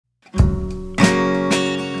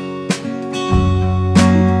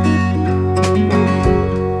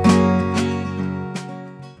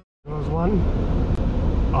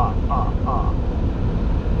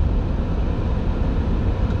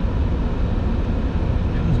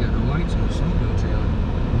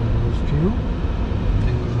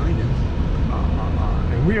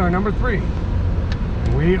We are number 3.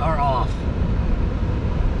 We are off.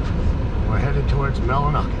 We're headed towards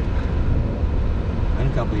Millinocket. In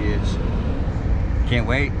a couple of years. Can't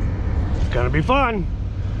wait. It's gonna be fun.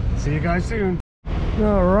 See you guys soon.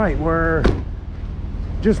 All right, we're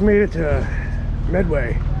just made it to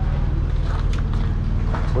Medway.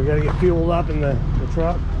 We gotta get fueled up in the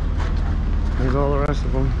truck. There's all the rest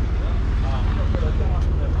of them.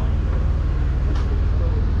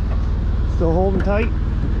 Still holding tight?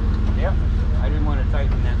 Yep. I didn't want to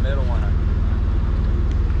tighten that middle one up.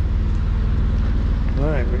 All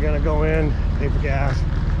right, we're gonna go in, pay for gas,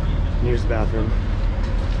 and use the bathroom.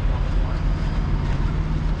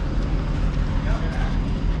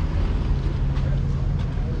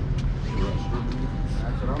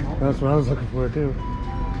 That's what I was looking for too.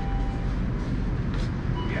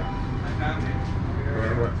 Yeah, I found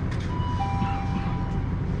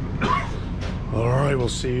it. All right, we'll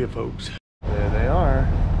see you folks. There they are.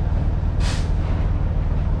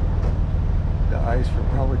 The ice for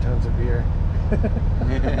probably tons of beer.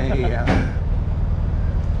 Yeah.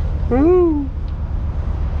 Woo!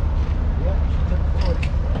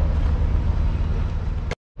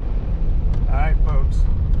 All right, folks.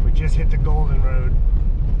 We just hit the Golden Road.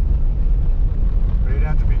 Right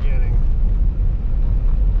at the beginning.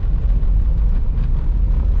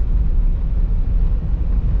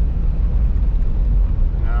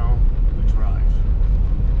 Now we drive.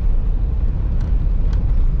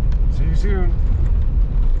 See you soon.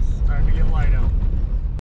 It's time to get light out.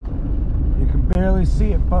 You can barely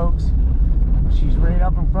see it, folks. She's right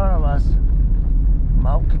up in front of us.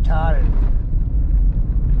 Mount Katahdin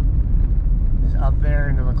is up there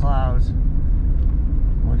into the clouds.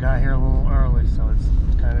 We got here a little early, so it's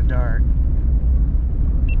kind of dark.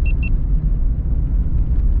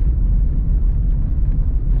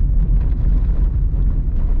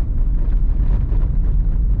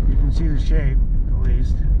 You can see the shape, at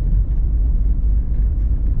least.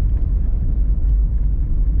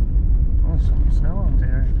 Oh, some snow out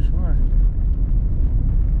there, for sure.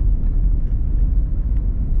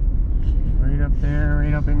 She's right up there,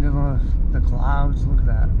 right up into the clouds. Look at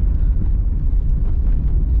that.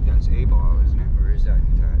 That's A-ball, isn't it? Or is that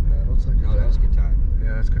Katahdin? That looks like No, that's Katahdin.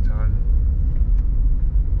 Yeah, that's Katahdin.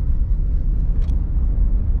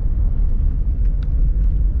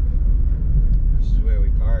 This is where we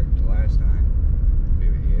parked the last time we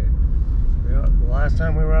were here. Yeah, the last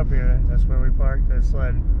time we were up here, that's where we parked that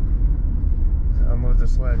sled. Unload the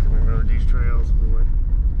sleds and we rode these trails. We went.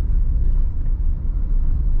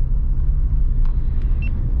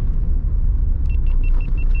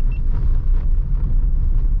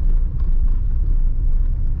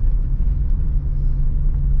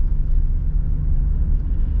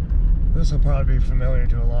 This will probably be familiar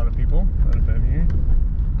to a lot of people that have been here.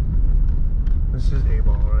 This is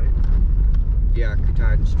A-ball, right? Yeah,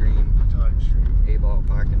 Katahdin Stream. Katahdin Street. A-ball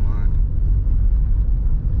parking lot.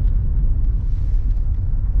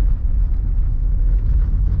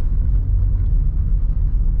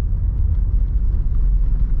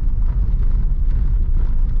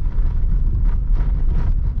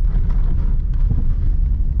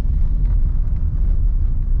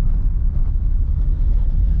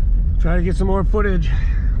 Try to get some more footage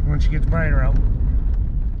once it gets brighter out.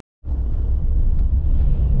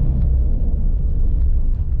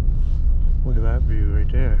 Look at that view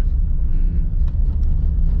right there.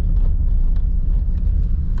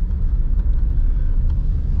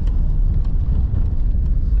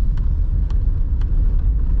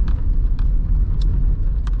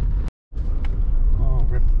 Oh,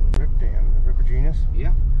 Rip Dam, the Ripper Genius?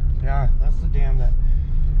 Yeah. Yeah, that's the dam that.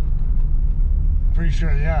 Pretty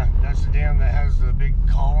sure, yeah, that's the dam that has the big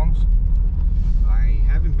columns. I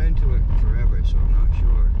haven't been to it forever, so I'm not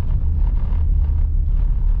sure.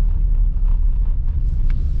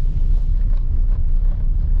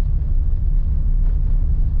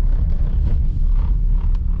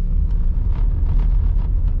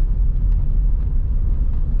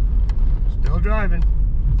 Still driving.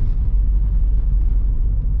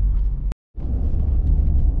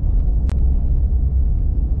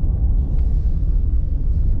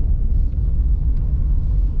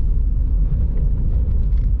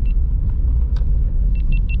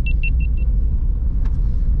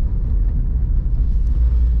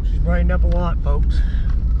 Brightened up a lot, folks.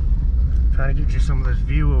 Trying to get you some of this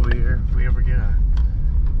view over here if we ever get a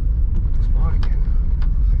spot again.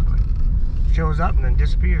 Shows up and then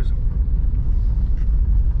disappears.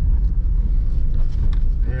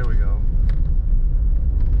 There we go.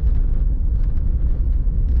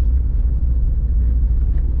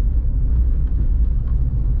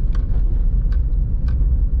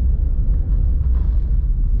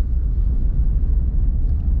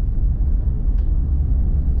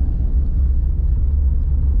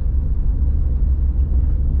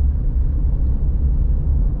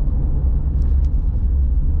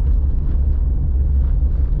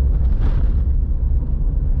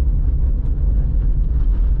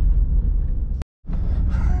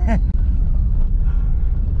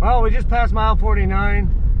 we just passed mile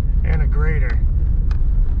 49 and a grader.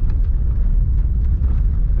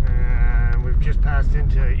 And we've just passed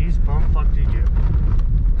into East Bumfuck DJ.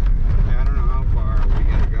 I don't know how far we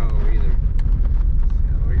gotta go either.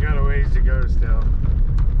 So we got a ways to go still.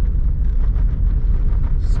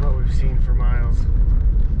 This is what we've seen for miles.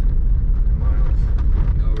 Miles.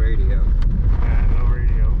 No radio. Yeah, no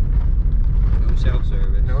radio. No cell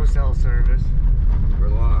service. No cell service. We're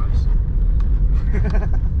lost.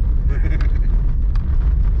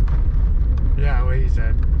 Yeah, what he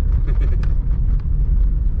said.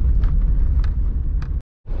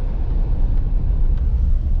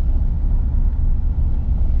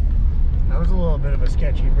 That was a little bit of a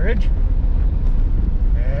sketchy bridge.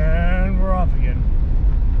 And we're off again.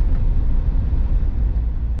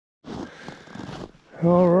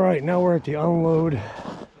 Alright, now we're at the unload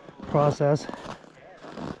process.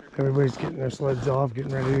 Everybody's getting their sleds off,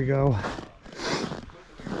 getting ready to go.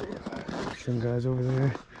 Some guys over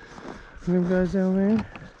there. Some guys down there.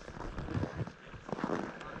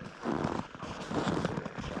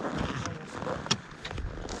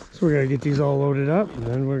 So we're gonna get these all loaded up and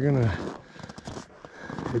then we're gonna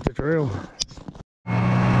hit the trail.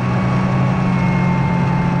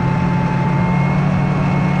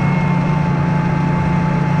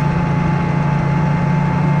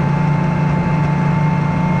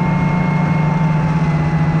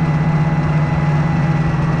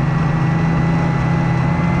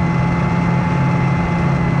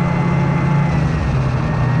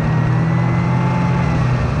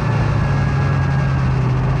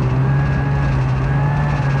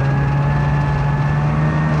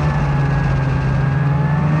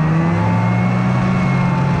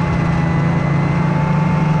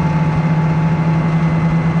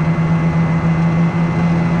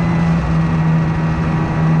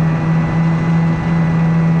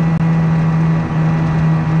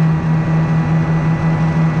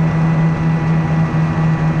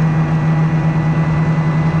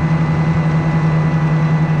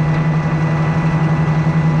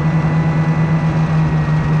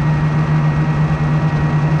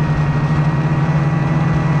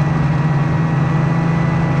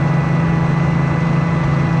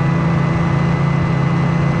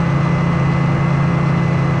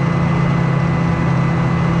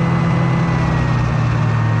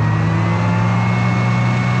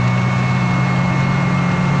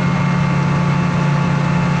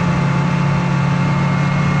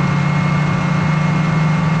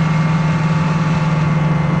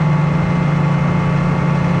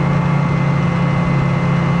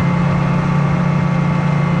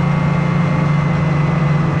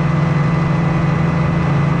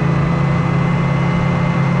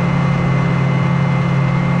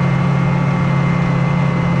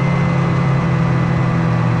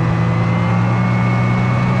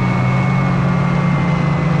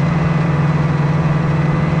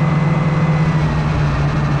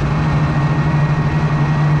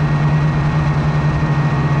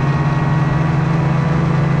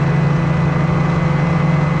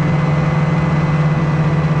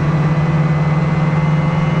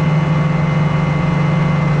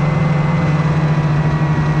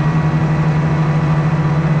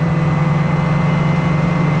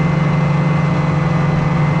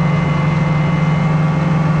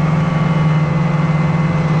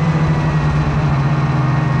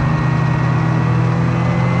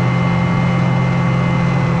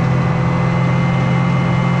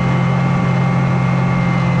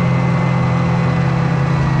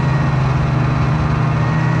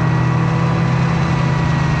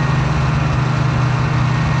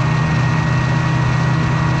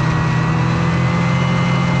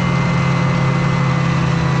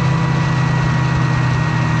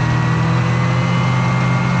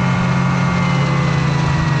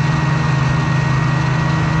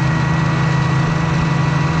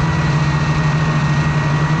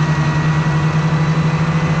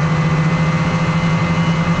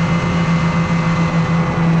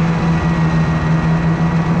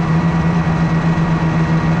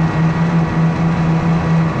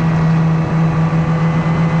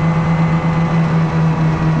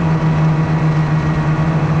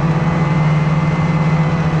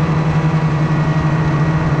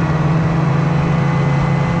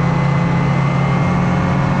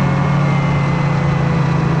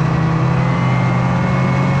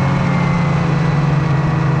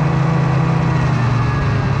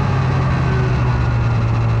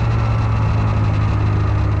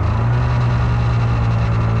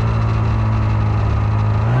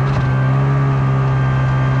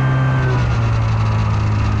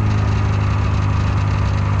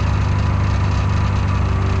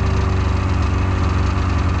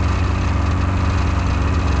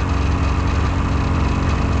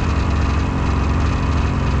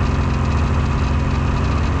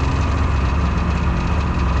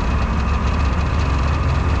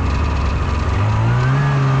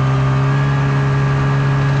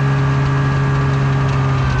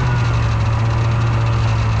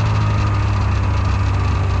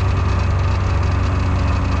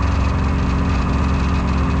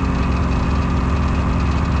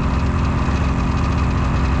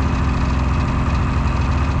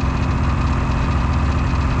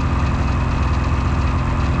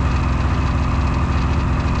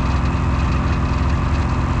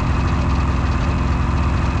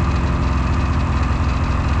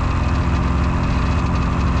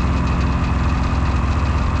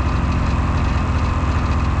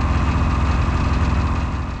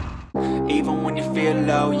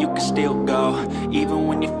 can still go. Even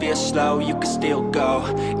when you feel slow, you can still go.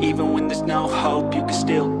 Even when there's no hope, you can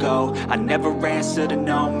still go. I never answer to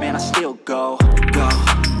no, man, I still go. Go,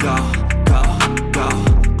 go, go, go,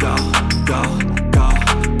 go, go, go,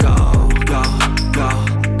 go, go, go,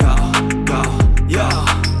 go, go, yo,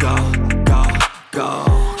 go, go, go.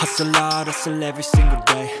 Hustle hard, hustle every single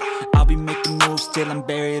day. I'll be making moves till I'm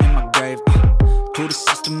buried in my grave. To the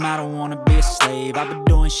system, I don't wanna be a slave. I've been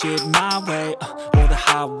doing shit my way, or the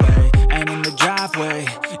highway. And in the driveway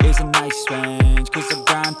is a nice range. Cause I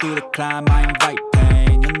grind through the climb, I invite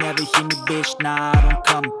pain. You'll never hear me, bitch, nah, I don't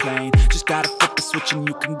complain. Just gotta flip the switch and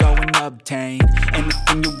you can go and obtain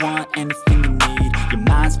anything you want, anything you need. Your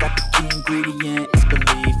mind's got the key ingredient, it's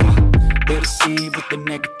belief. They'll deceive with the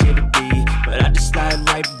negativity, but I just slide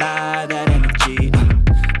right by that energy.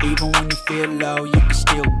 Even when you feel low, you can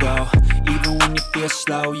still go. Even when you feel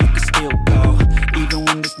slow, you can still go. Even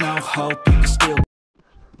when there's no hope, you can still go.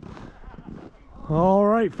 All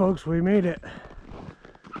right, folks, we made it.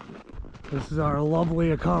 This is our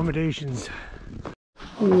lovely accommodations.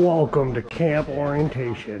 Welcome to camp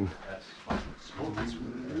orientation.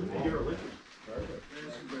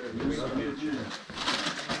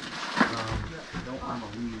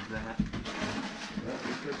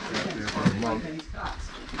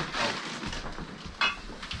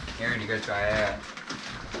 Aaron, you gotta try that.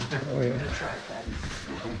 Oh yeah.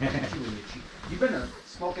 You've been a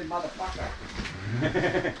smoking motherfucker.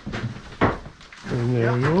 And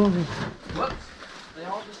there you are. Whoops. They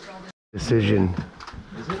all just fell down. Decision.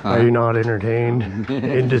 Are you not entertained?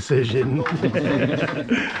 Indecision.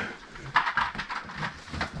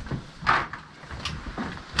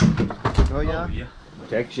 Oh yeah?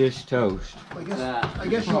 Texas toast. I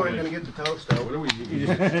guess you weren't gonna get the toast though. What are we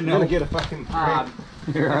just gonna get a fucking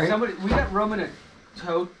Right? Somebody, we got room in a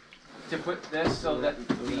tote to put this so that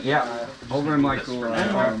we, Yeah, over in my cooler.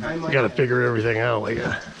 You gotta figure everything out. Like,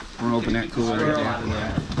 We're gonna open that cooler right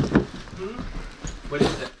there. what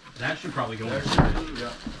is it? That should probably go in.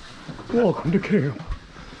 welcome to camp.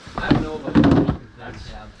 I don't know about that.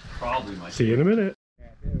 Probably my. See you in a minute.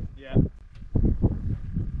 Yeah.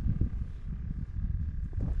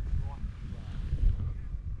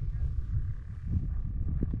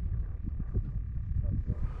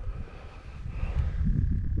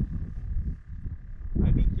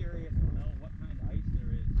 I'd be curious to know what kind of ice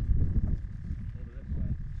there is over this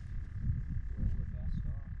way.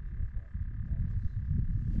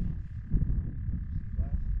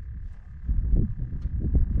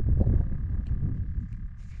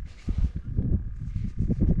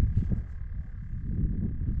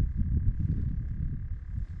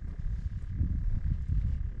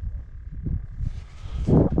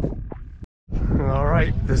 All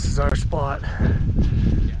right, this is our spot.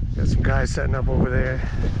 Got some guys setting up over there.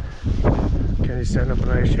 Kenny's setting up an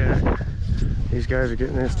ice shack. These guys are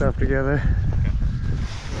getting their stuff together.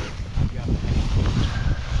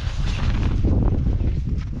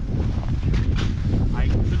 I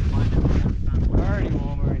couldn't find it. We're already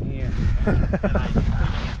warmer in here. And I put it on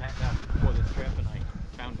my backpack before this trip, and I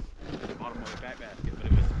found it at the bottom of my back basket, but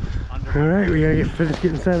it was under. All right, we gotta get finished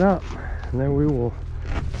getting set up, and then we will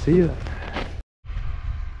see you then.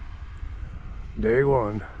 Day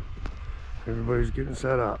one. Everybody's getting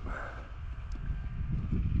set up.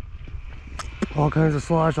 All kinds of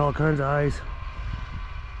slush, all kinds of ice.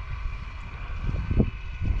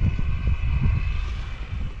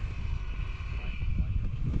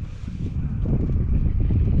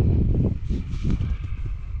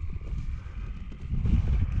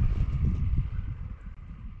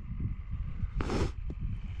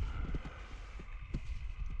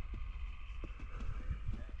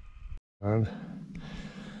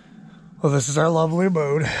 Well, this is our lovely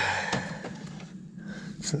abode.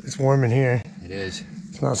 It's warm in here. It is.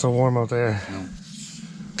 It's not so warm out there. No.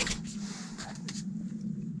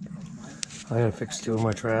 I gotta fix 2 of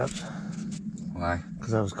my traps Why?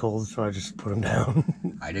 because I was cold, so I just put them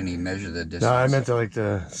down. I didn't even measure the distance. No, I meant to like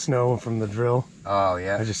the snow from the drill. Oh, I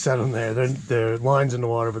yeah. just set them there. They're lines in the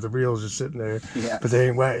water, but the reel's just sitting there. Yeah. But they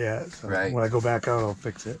ain't wet yet. So Right. when I go back out, I'll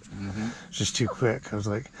fix it. Mm-hmm. It's just too quick. I was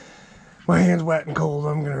like, my hand's wet and cold.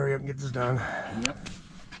 I'm gonna hurry up and get this done. Yep.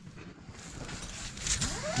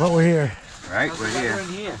 But we're here. Right, we're here. in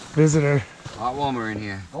here. Visitor. A lot warmer in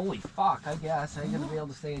here. Holy fuck, I guess. I ain't gonna be able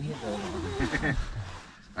to stay in here very long.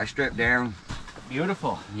 I stripped down.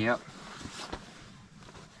 Beautiful. Yep.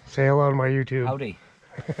 Say hello to my YouTube. Howdy.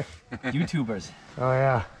 YouTubers. Oh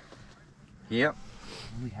yeah. Yep.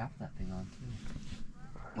 Only half that thing on too.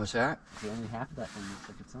 What's that? The only half of that thing looks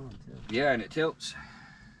like it's on too. Yeah, and it tilts.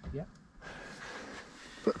 Yep.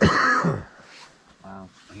 Wow.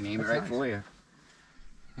 I can aim it That's right nice. for you.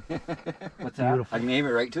 What's that? Beautiful. I can name it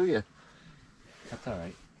right to you. That's all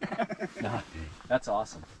right. No, that's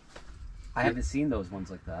awesome. I haven't seen those ones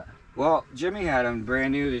like that. Well, Jimmy had them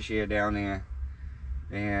brand new this year down there.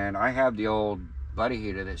 And I have the old buddy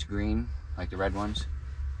heater that's green, like the red ones,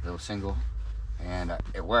 little single. And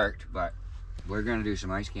it worked, but we're gonna do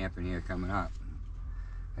some ice camping here coming up.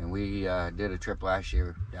 And we did a trip last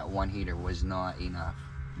year. That one heater was not enough.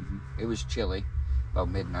 It was chilly, about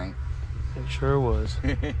midnight. It sure was.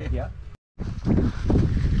 Yeah.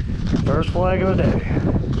 First flag of the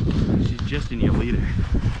day. She's just in your leader.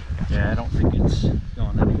 Yeah, I don't think it's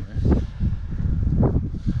going anywhere.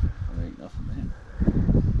 There ain't nothing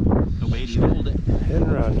there. The way you hold it. Hit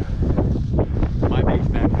and run. My bait's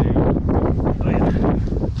back there. Oh yeah.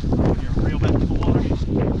 You're real back to the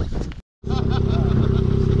water.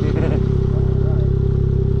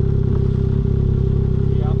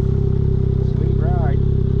 Yep. Sweet ride.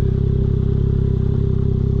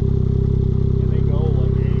 And they go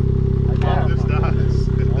like It does.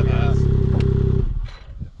 It does.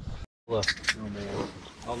 Look. Oh man.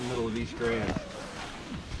 Out in the middle of East Grand.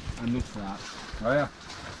 I missed that. Oh yeah.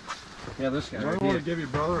 Yeah, this guy I right don't want here. to give your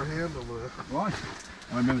brother a hand over there. Why?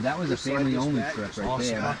 I remember that was a family-only trip right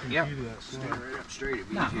there. Yep. Stand Right up straight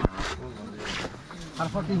at Nah. How the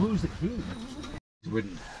fuck did he lose the key?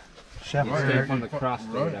 Wouldn't. Chef Stay Eric from the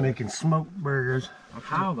crossroad. making smoked burgers.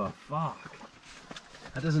 How the fuck?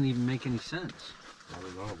 That doesn't even make any sense.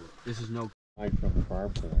 This is no. From the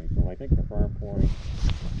farm point, so I think the farm point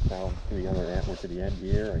down to the other end, or to the end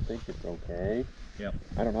here, I think it's okay. Yep.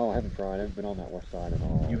 I don't know, I haven't tried, I haven't been on that west side at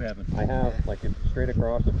all. You haven't. I have, like, it's straight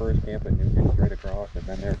across the first camp at Nugent, straight across, I've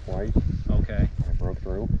been there twice. Okay. I broke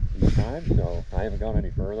through each time, so I haven't gone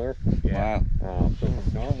any further. Yeah. Wow. So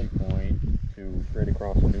from Gnarly Point to straight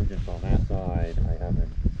across the Nugent on that side, I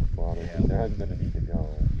haven't bothered. Yeah. There hasn't been a need to go.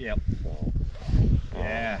 Yep. So,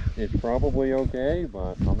 Yeah. it's probably okay,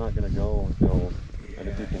 but I'm not going to go until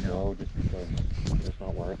other people I know. go, just because it's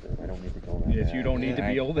not worth it. I don't need to go that If bad. you don't need to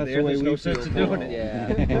be over That's there, the way there's we no feel sense in too. doing it. Yeah.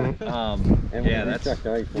 And Yeah, we that's. checked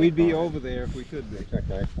ice full We'd be time. over there if we could be. We checked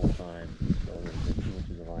ice full time, so there's 2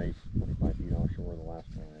 inches of ice, 25 feet offshore the last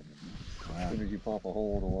time. As soon as you pop a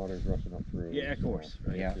hole, the water's rushing up through. Yeah, of so course,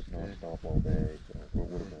 right. It's just non-stop all day, so it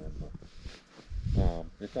would have been. But,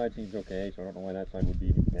 this side seems okay, so I don't know why that side would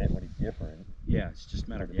be any different. Yeah, it's just a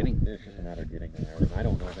matter of getting. It's just a matter of getting there. And I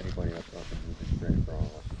don't know of anybody else that can move it straight across.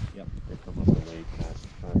 Yep. They come up the lake, and that's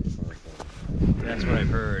kind of the first thing. That's what I've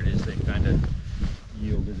heard, is they kind of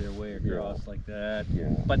yielded their way across like that. Yeah.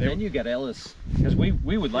 But then you got Ellis, because we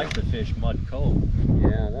would like to fish Mud Cove,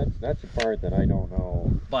 Yeah, that's the part that I don't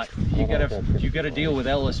know. but you gotta deal with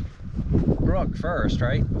Ellis Brook first,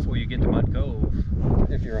 right? Before you get to Mud Cove.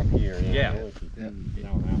 If you're up here, Yeah. It's down that way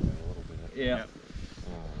a little bit. Yeah.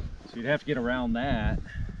 So you'd have to get around that,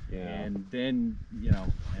 Yeah. and then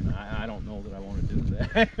and I don't know that I want to do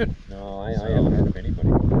that. No, I haven't heard of anybody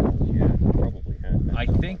going else yet. Probably has been. I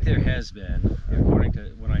think there has been, according to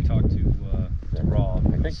when I talked to Rob.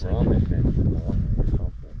 I think Rob has been or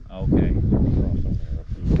something. Okay. Across somewhere up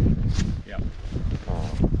here. Yeah.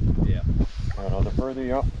 I Yeah. don't know, the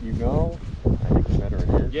further up you go, I think the better it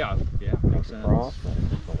is. Yeah. Yeah. Makes sense. Across, but it's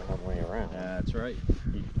just like one way around That's right.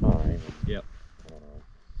 each time. Yep. I don't know.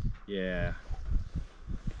 Yeah.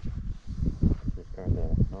 It's just kind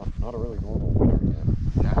of not a really normal winter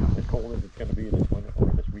yet. No. As cold as it's going to be this winter or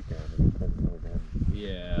this weekend, it hasn't really been.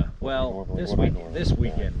 Yeah. Well, Normally this what I week, normally this do.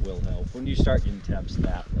 weekend will help. When you start getting temps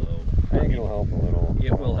that low, I think it'll help a little.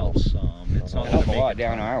 it will help some. It's not Help gonna a make lot it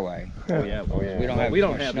down ton. our way. Oh yeah. Oh, yeah. We don't Well, have, we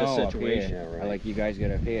don't much have this snow up situation. here, Yeah, right. like you guys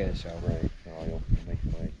get up here, so. Right. No, you'll make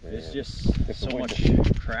some ice there. There's just If so the much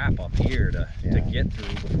winter- crap up here to Yeah. get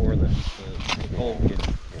through before the cold can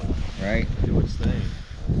Yeah. Right? do its thing.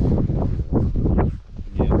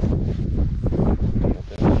 Yeah.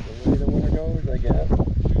 That's the way the winter goes, I guess.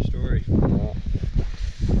 True story.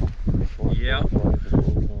 Yeah.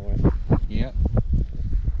 Yep.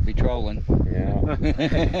 Be trolling.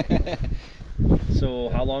 Yeah. So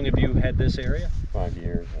how long have you had this area? 5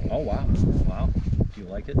 years. Oh wow. Wow. Do you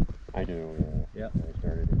like it? I do, yeah. Yep. I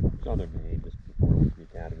started in Southern Maine just before I went to the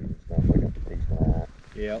academy and stuff. I got the taste of that.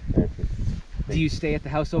 Yep. That's just, Do you stay at the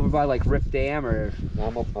house over by like Rip Dam or?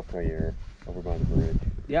 I'm up here, over by the bridge.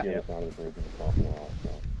 Yeah. The other side of the bridge in the top lot, so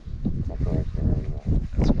that's where I started.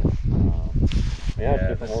 That's good. Yeah, it's a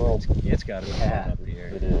different world. It's got to be Yeah. fun up here.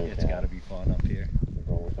 It is, It's yeah. got to be fun up here. There's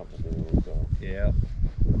always something to do, so. Yeah.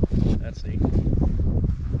 That's neat.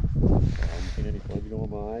 You seen any floods going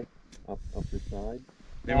by up this side?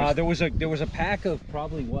 There was a pack of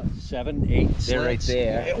probably what 7, 8. They're right sleds.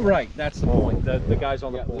 there. Yeah, right, that's the point. The guys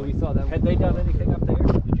on the Yeah, point. we saw them. Had they done anything up there?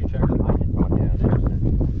 Did you check them? I didn't. Yeah, they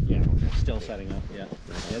just setting up. Yeah.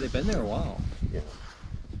 Yeah, they've been there a while. Yeah.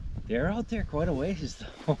 They're out there quite a ways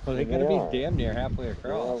though. They're gonna be damn near halfway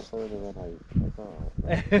across. They're out further than I thought.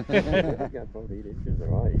 They've got about 8 inches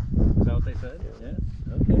of ice. Is that what they said? Yeah.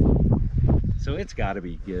 Okay. So it's got to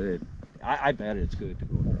be good. I bet it's good to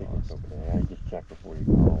go across. Okay, I just checked before you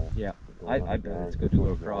go. Yeah, I bet it's good to go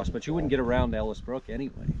across, but you wouldn't get around Ellis Brook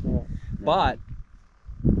anyway. Yeah. But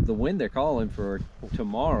the wind they're calling for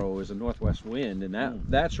tomorrow is a northwest wind, and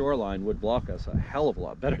that shoreline would block us a hell of a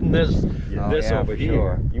lot better than this over here.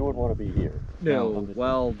 Sure. You would want to be here. No,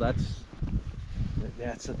 well, that's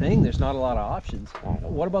the thing. There's not a lot of options.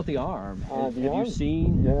 What about the arm? Have you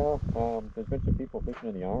seen? Yeah, there's been some people fishing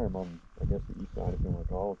in the arm on, I guess, the east side, if you want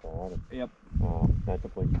to call it that. And, yep. That's a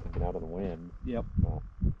place you can get out of the wind. Yep.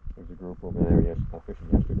 There's a group over there fishing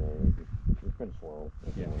yesterday. It's been slow.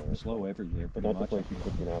 Yeah, slow every year. But that's a place you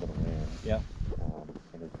could get out of the wind. Yeah.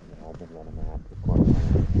 And it's, I've been running that for quite a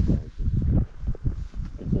while. It's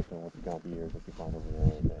consistent with the got years that you find over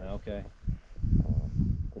there. Okay.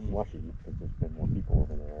 It's lushy because there's been more people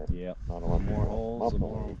over there. Yeah. Not a lot more holes.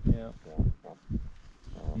 More, yeah.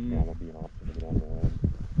 Yeah, that'd be an option to get out of the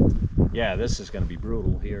wind. Yeah, this is going to be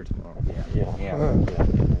brutal here tomorrow. Yeah.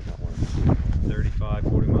 35,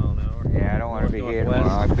 40 mile an hour. Yeah, I don't want to be here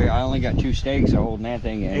tomorrow. I only got 2 stakes holding that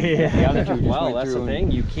thing in. Yeah. The other 2 just well, went that's through the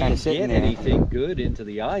thing. You can't get there. anything good into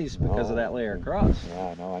the ice because of that layer across.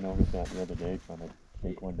 Yeah, no, I noticed that the other day trying to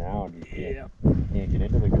take one down. You can't get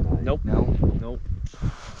into the good ice. Nope. Nope.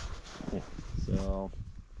 So.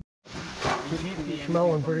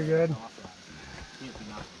 Smelling pretty good.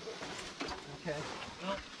 Okay.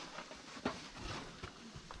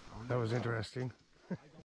 That was interesting.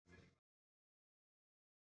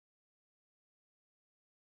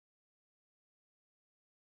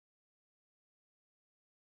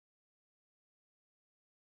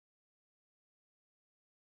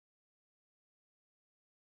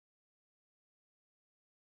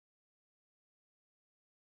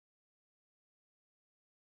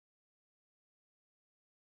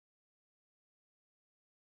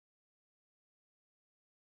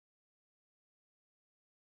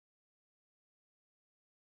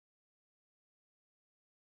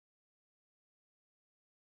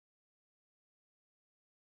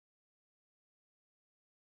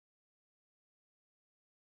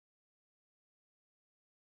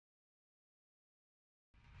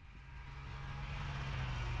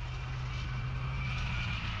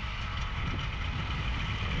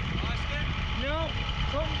 No,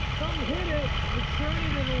 something hit it. It's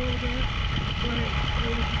turning it a little bit, but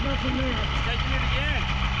there's nothing there. It's taking it again.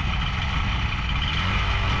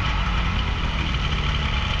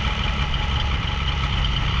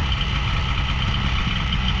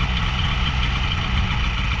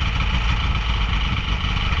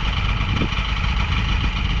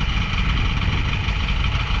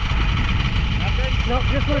 Nope,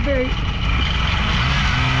 just my bait.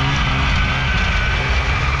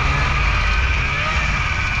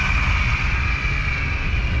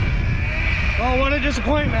 Oh, what a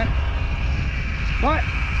disappointment. What?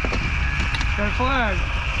 Got a flag.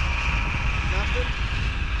 Nothing?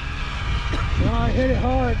 No, I hit it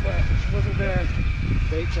hard, but it wasn't there.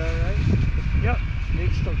 Bait's alright? Yep.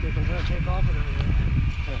 Bait's still kicking. Trying to take off with everything.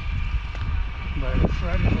 But the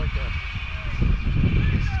thread is like a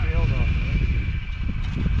scaled off, right?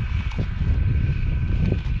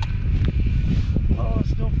 Oh,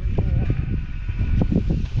 it's still pretty cool.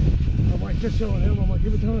 I'm like just showing him. I'm like,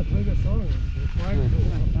 every time I play that song, the flag goes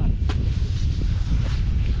off.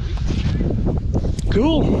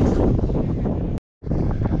 Cool.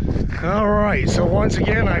 All right, so once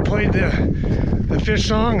again, I played the fish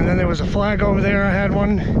song, and then there was a flag over there. I had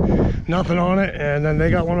one, nothing on it, and then they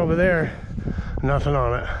got one over there, nothing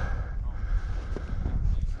on it.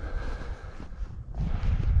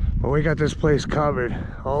 But we got this place covered,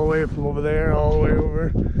 all the way from over there, all the way over,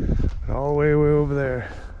 and all the way over there.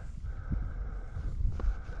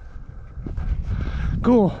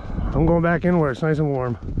 Cool. I'm going back in where it's nice and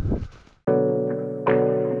warm.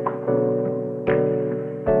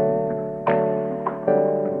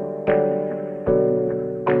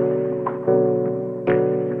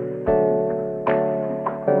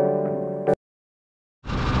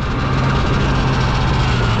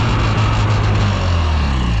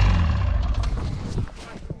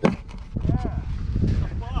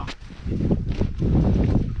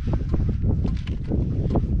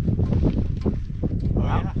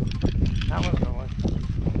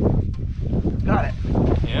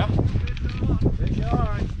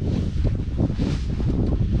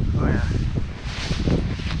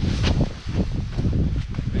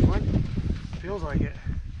 Feels like it.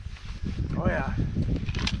 Oh yeah.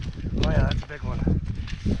 Oh yeah, that's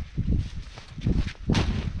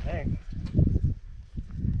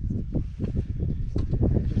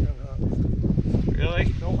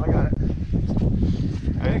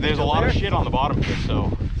There's a lot of shit on the bottom of it,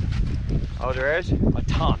 so. Oh, there is? A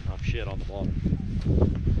ton of shit on the bottom.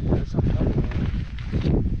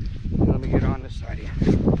 Let me get on this side here.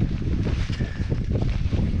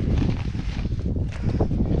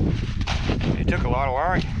 You took a lot of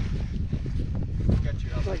worry. Got you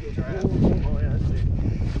up like a trap. Oh, yeah, that's it.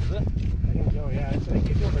 Is it? I think so, yeah. It's like,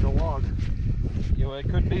 it feels like a log. Yeah, well, it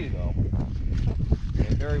could be, though.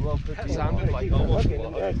 It very well could That be. sounded Keep like almost looking, a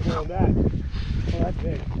and log. it's going back. Oh, that's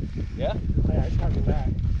big. Yeah? Oh, yeah, it's coming back.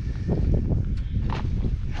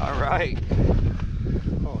 All right.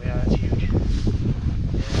 Oh, yeah, that's huge.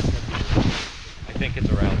 I think it's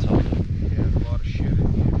around something. Yeah, there's a lot of shit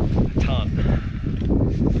in here. A ton.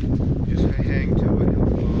 Just gonna hang to it a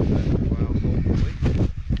little bit. Well,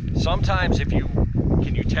 hopefully. Sometimes if you,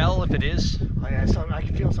 can you tell if it is? Oh, yeah, I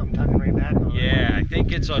can feel something tugging right back. On Yeah, I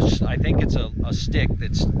think it's a stick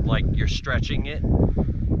that's like you're stretching it.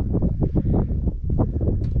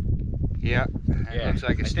 Yeah. Yeah, Looks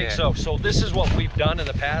like a I think stick. so. So this is what we've done in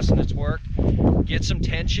the past and it's worked. Get some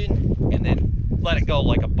tension and then let it go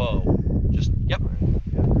like a bow. Just, yep.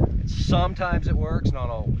 Sometimes it works, not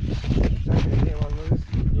always.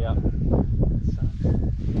 Yeah.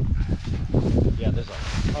 Yeah, there's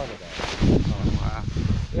a ton of that. Oh, wow.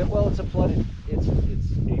 Yeah, well, it's a flooded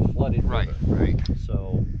Right, river. right.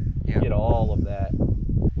 So you Yeah. get all of that.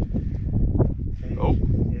 Oh,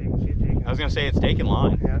 Yeah, you can see it taking. I was gonna say it's taking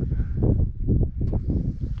line. Yeah.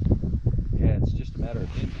 Yeah, it's just a matter of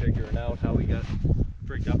him figuring out how he got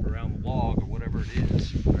frigged up around the log or whatever it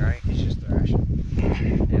is. Right. He's just thrashing.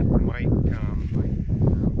 It might come.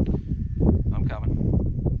 I'm coming.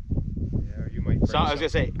 Yeah, you might. So I was gonna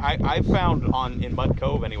say, I've found in Mud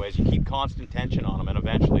Cove, anyways, you keep constant tension on them, and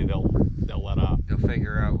eventually they'll let up. They'll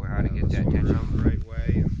figure out how to get that tension. around the right way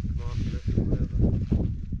and come off of it or whatever.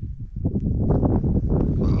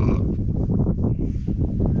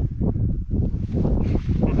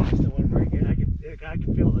 I still want to break it. I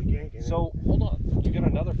can feel the yanking. So hold on, you got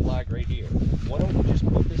another flag right here. Why don't you just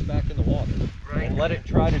put this back in the water and let it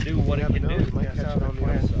try to do what it can do? You might catch it on the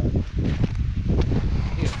other side.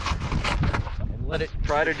 And let it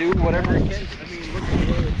try to do whatever it can. I mean, look at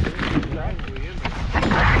the way it's practically in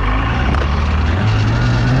there.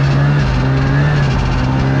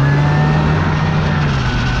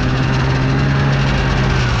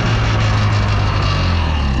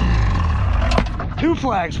 Two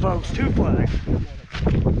flags, folks. Two flags.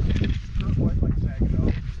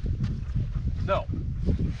 No.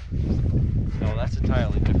 No, that's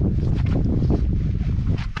entirely different.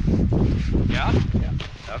 Yeah? Yeah.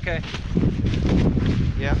 Okay.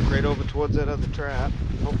 Yeah, right over towards that other trap.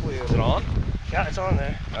 Hopefully Is it on? Yeah, it's on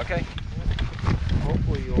there. Okay.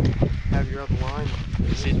 Hopefully you'll have your other line.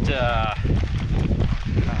 Is it, oh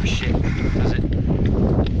shit.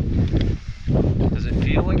 Does it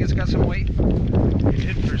feel like it's got some weight?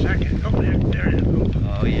 It did for a second. Oh, there it is. Oop.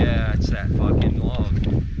 Oh yeah, it's that fucking log.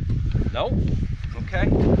 Nope. Okay.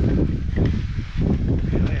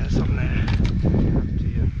 Yeah, there's something there. Up to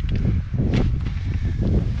you.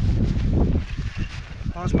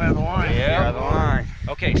 Oh, it's my other line. Yeah. The line.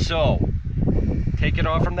 Okay, so take it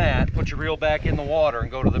off from that, put your reel back in the water,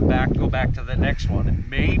 and go back to the next one, and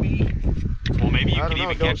maybe. Well, maybe you I could don't know,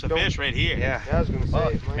 even don't- catch the don't- fish right here. Yeah. Yeah, I was gonna say. Well,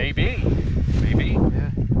 it might. maybe. Yeah.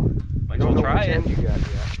 Might as Don't well know try which it. end you got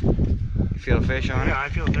yet. You feel a fish on it? Yeah, I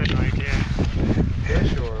feel good right there.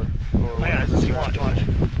 Fish or Oh, yeah, whatever see, trap. watch.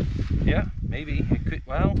 Yeah, maybe it could.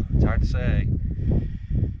 Well, it's hard to say.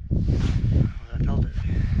 I felt it.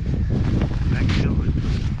 I can feel it.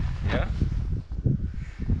 Yeah.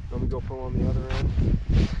 Let me go pull on the other end.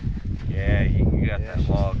 Yeah, you got Yeah, that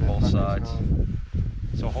log that both fucker's sides. on.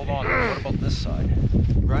 So hold on. What about this side?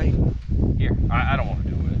 Right. Here, I don't want to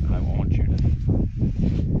do it. I want you to.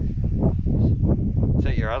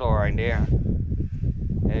 Set your other line there.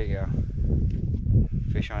 There you go.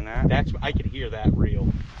 Fish on that? That's I can hear that reel.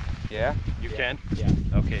 Yeah? You can? Yeah.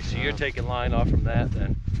 Okay, so you're taking line off from that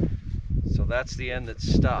then. So that's the end that's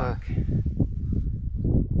stuck.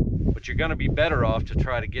 But you're gonna be better off to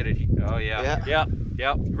try to get it. Oh yeah.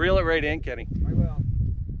 Yeah. Reel it right in, Kenny. I will.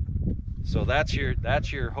 So that's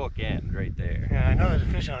your hook end right there. Yeah, I know there's a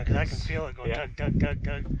fish on it because I can feel it going Yeah. tug, tug, tug,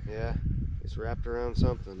 tug. Yeah. It's wrapped around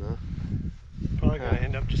something, huh? Probably gonna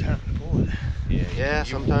end up just having to pull it. Yeah,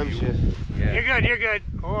 sometimes you. Yeah. You're good.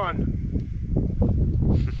 Hold on.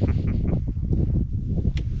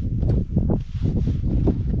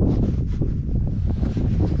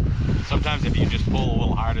 Sometimes if you just pull a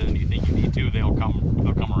little harder than you think you need to, they'll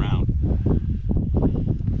come around.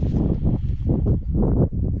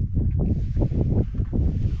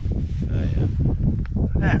 Oh yeah.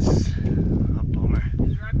 That's a bummer.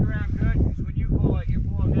 It's wrapped around good, because when you pull it, you're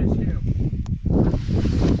pulling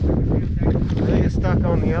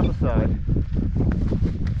other side.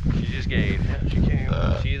 She just gave. Yeah, she came.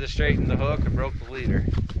 She either straightened the hook or broke the leader.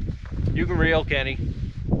 You can reel, Kenny.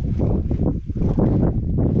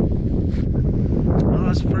 Well,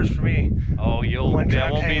 that's the first for me. Oh, it won't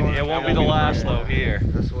be the last though here.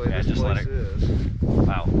 That's the way Yeah, this just let place is.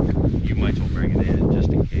 Wow. You might as well bring it in just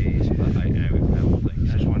in case, but I don't think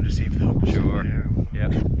I so. just wanted to see if the hook was still Sure. there. Yeah.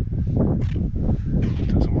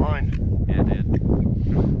 Took some line. Yeah, it did.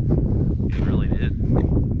 It really did.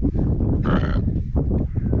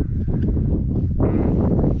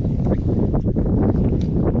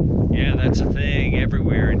 Yeah, that's the thing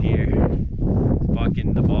everywhere in here.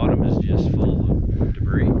 Fucking the bottom is just full of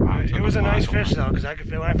debris. It was a nice fish though, because I could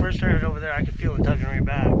feel when I first started over there, I could feel it tugging right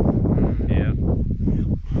back. Yeah.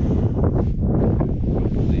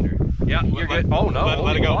 Leader. Yeah, you're good. Oh no,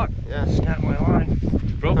 let it go. Fuck. Yeah. Snapped my line.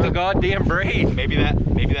 Broke the goddamn braid. Maybe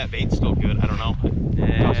that bait's still good. I don't know.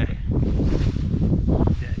 Yeah.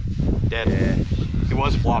 Dead. Yeah. It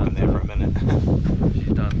was flopping there for a minute.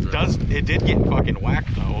 She's done. It did get fucking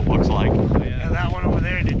whacked though, it looks like. Yeah, that one over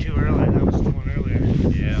there did too early. That was the one earlier.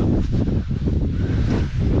 Yeah.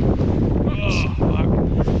 Oh, fuck.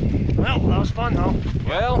 Well, that was fun though.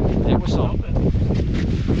 Well, it was something.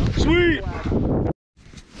 Sweet!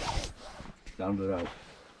 Sound it out.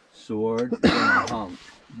 Sword and a hunk.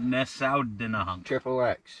 Nesaudinahunk. Triple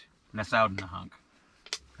X. Nesaudinahunk.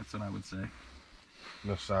 That's what I would say.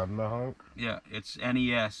 No sound in the hunk. Yeah, it's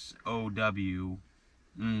N-E-S-O-W.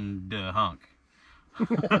 The hunk.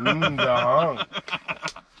 The hunk.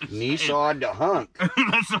 Nissan the hunk.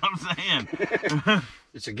 That's what I'm saying.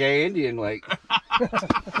 It's a gay Indian lake.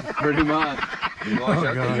 Pretty much. Oh,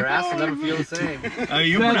 God. Your ass will never feel the same.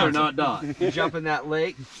 You Better not done. You jump in that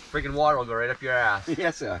lake, freaking water will go right up your ass.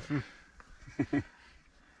 Yes, sir.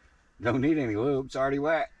 Don't need any lube. It's already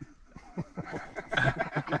wet.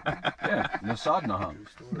 Yeah, Nasadnahunk.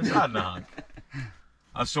 Nesaudinahunk.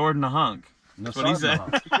 A sword and a hunk. That's what he said.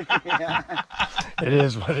 It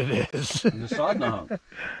is what it is. Nasadnahunk.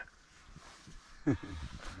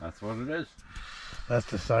 That's what it is. That's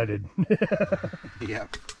decided.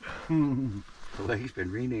 Yep. The lake's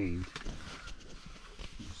been renamed.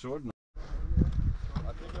 Sword.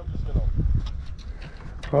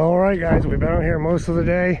 All right, guys, we've been out here most of the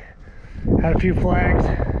day. Had a few flags,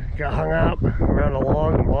 got hung up around a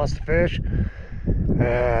log and lost the fish,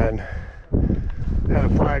 and had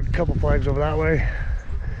a couple flags over that way,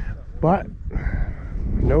 but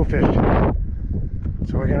no fish.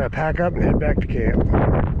 So we're gonna pack up and head back to camp.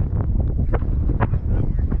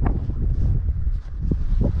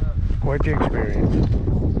 Quite the experience.